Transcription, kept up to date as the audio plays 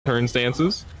turn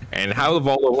stances, and how the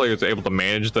Voldo players are able to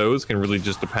manage those can really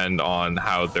just depend on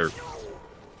how they're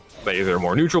either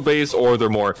more neutral based or they're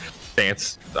more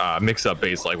stance mix up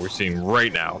based, like we're seeing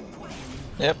right now.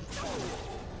 Yep.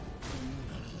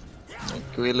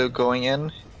 Guilu going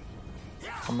in,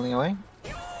 fumbling away.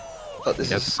 But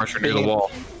this is pressure near the wall.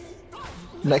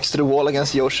 Next to the wall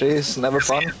against Yoshi is never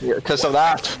fun because of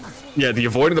that. Yeah, the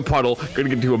avoiding the puddle, gonna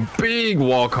get into a big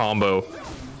wall combo.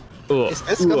 Is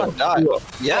this gonna die?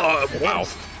 Yeah. Wow.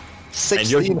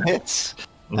 16 hits.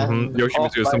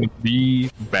 Yoshimitsu is some of the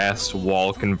best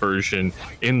wall conversion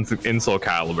in Soul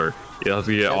Calibur. You have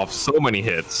to get off so many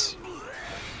hits.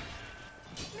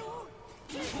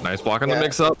 Nice block on the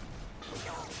mix-up.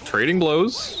 Trading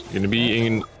blows. Gonna be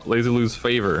in Lazy Lou's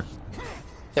favor.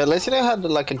 Yeah, Lazy Lou had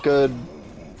like a good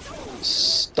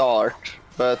start,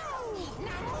 but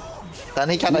then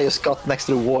he kind of just got next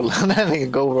to the wall and then he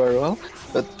can go very well.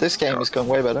 But this game is going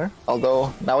way better.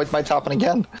 Although now it might happen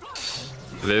again.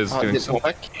 It is doing so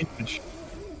much damage.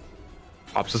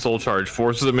 Pops the soul charge,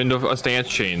 forces him into a stance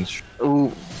change.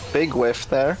 Ooh, big whiff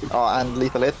there. Oh, and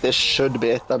lethal hit. This should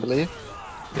be it, I believe.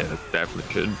 Yeah, that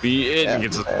definitely should be it. He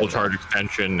gets a soul charge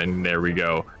extension, and there we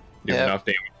go. Enough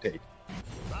damage to take.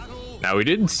 Now we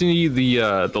did see the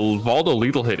Voldo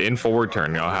lethal hit in forward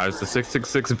turn. Now has the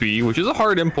 666B, which is a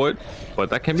hard input,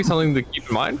 but that can be something to keep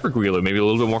in mind for Guilu. Maybe a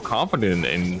little bit more confident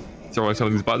in throwing some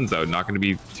of these buttons out. Not going to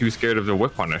be too scared of the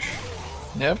whip punish.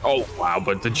 Yep. Oh wow,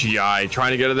 but the GI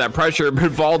trying to get at that pressure,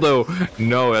 but Voldo,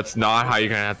 no, that's not how you're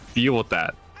gonna have to deal with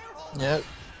that. Yep.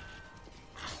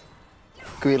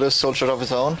 Guilu's soul shot of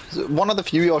his own. One of the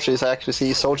few Yoshis I actually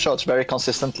see soul shots very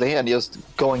consistently and just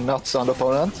going nuts on the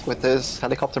opponent with his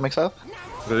helicopter mix-up.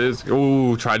 It is.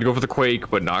 Ooh, tried to go for the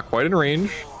Quake, but not quite in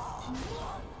range.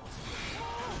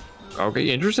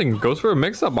 Okay, interesting. Goes for a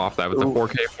mix-up off that with the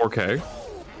 4K.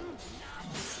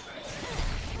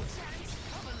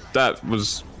 That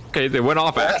was okay. They went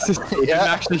off axis. Didn't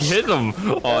actually hit him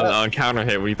on counter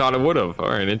hit when he thought it would have. All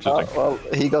right, interesting. Well,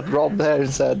 he got robbed there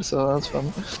instead, so that's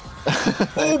fun.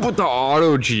 Oh, but the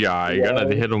auto GI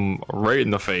gonna hit him right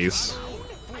in the face.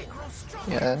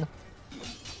 Yeah.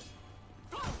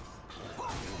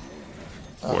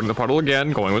 Going the puddle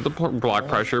again, going with the block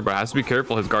pressure, but has to be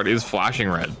careful. His guard is flashing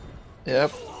red.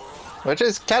 Yep. Which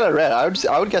is kind of rare. I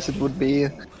would guess it would be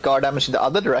guard damage in the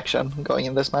other direction going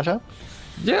in this matchup.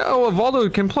 Yeah, well,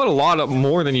 Voldo can put a lot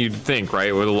more than you'd think,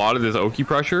 right? With a lot of this Oki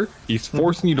pressure, he's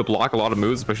forcing you to block a lot of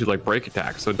moves, especially like break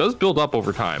attacks. So it does build up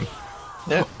over time.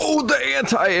 Yeah. Oh, the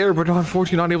anti-air, but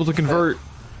unfortunately not able to convert.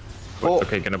 But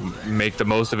okay, gonna make the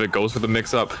most of it. Goes for the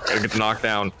mix-up. Gonna get the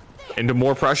knockdown. Into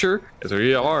more pressure. As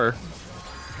we are.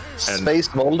 Space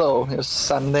Voldo is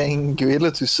sending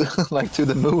Guilu to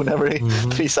the moon every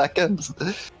 3 seconds.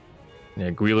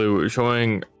 Yeah, Guilu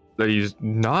showing that he's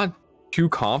not too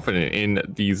confident in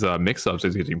these mix-ups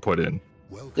as he's getting put in.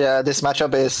 Yeah, this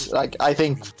matchup is like I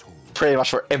think pretty much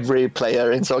for every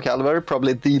player in Soul Calibur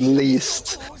probably the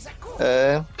least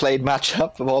played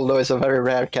matchup. Voldo is a very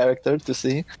rare character to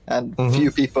see, and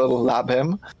few people lab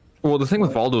him. Well, the thing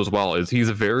with Voldo as well is he's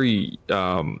a very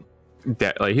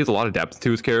he has a lot of depth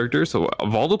to his character. So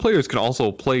Voldo players can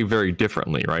also play very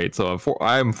differently, right? So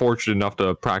I'm fortunate enough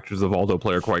to practice the Voldo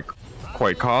player quite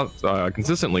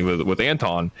consistently with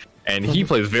Anton, and he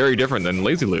plays very different than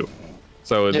Lazy Lou.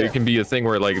 So it can be a thing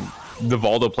where like the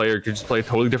Voldo player could just play a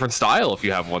totally different style if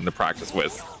you have one to practice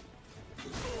with.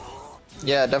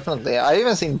 Yeah, definitely. I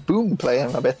even seen Boom play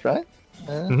him a bit, right?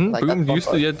 Like Boom used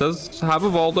to, does have a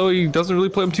Voldo. He doesn't really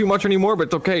play him too much anymore, but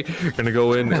it's okay. Gonna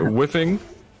go in whiffing.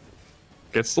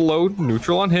 Gets the load,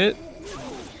 neutral on hit.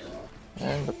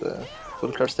 And got the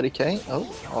full curse 3K. Oh,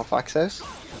 off access.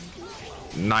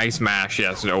 Nice mash,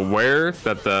 yes. Aware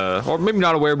that or maybe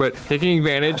not aware, but taking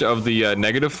advantage of the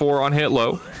 -4 on hit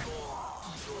low.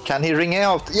 Can he ring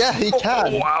out? Yeah, he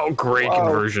can. Oh, wow, great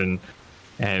conversion.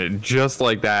 And just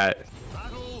like that.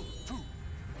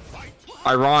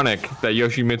 Ironic that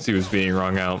Yoshimitsu is being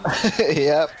rung out.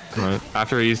 Yep. Right.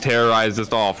 After he's terrorized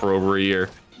us all for over a year.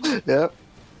 Yep.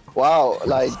 Wow,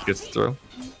 like... Gets the throw.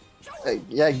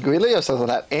 Yeah, Guilu just doesn't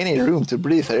have any room to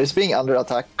breathe here. He's being under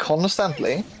attack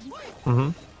constantly.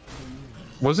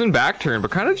 Was in back turn,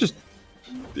 but kind of just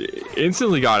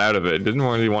instantly got out of it. Didn't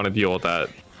really want to deal with that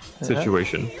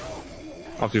situation.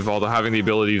 Obviously, Voldo having the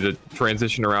ability to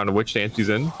transition around to which stance he's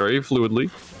in very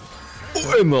fluidly.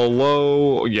 In the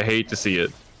low, you hate to see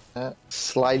it.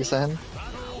 Slides in.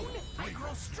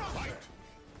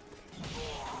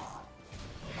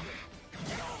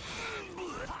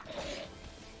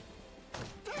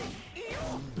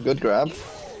 Good grab.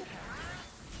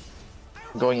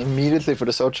 Going immediately for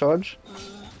the soul charge.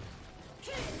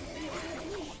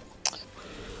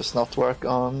 Does not work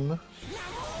on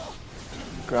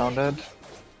grounded.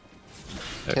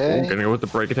 Okay. Gonna go with the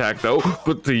break attack though,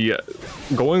 but the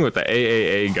going with the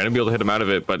AAA, gonna be able to hit him out of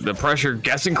it, but the pressure,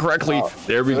 guessing correctly,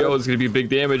 there we go, it's gonna be big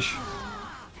damage.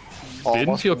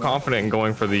 Didn't feel confident in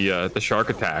going for the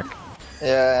shark attack.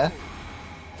 Yeah.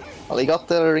 Well, he got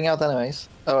the ring out anyways.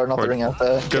 Or not the ring out.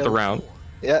 Got the round.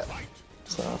 Yeah.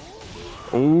 So.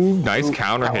 Ooh, nice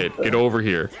counter hit. Get over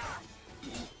here.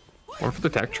 One for the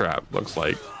tech trap, looks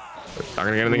like. Not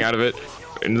gonna get anything out of it.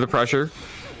 Into the pressure.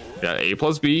 Yeah, A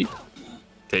plus B.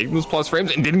 Taking those plus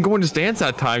frames and didn't go into stance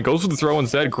that time. Goes for the throw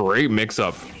instead. Great mix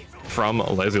up from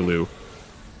Raziel.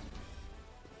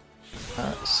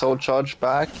 Soul charge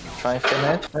back. Try and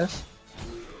finish this.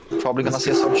 Probably gonna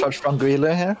see a soul charge from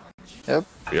Guilu here. Yep.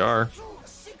 We are.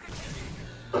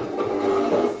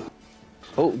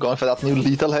 Oh, going for that new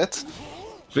lethal hit.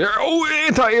 There. Oh,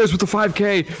 anti-airs with the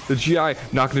 5k. The GI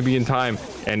not going to be in time.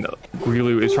 And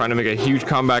Guilu is trying to make a huge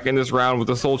comeback in this round with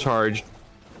the soul charge.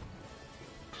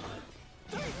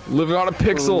 Living on a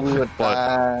pixel. Ooh,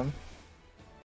 but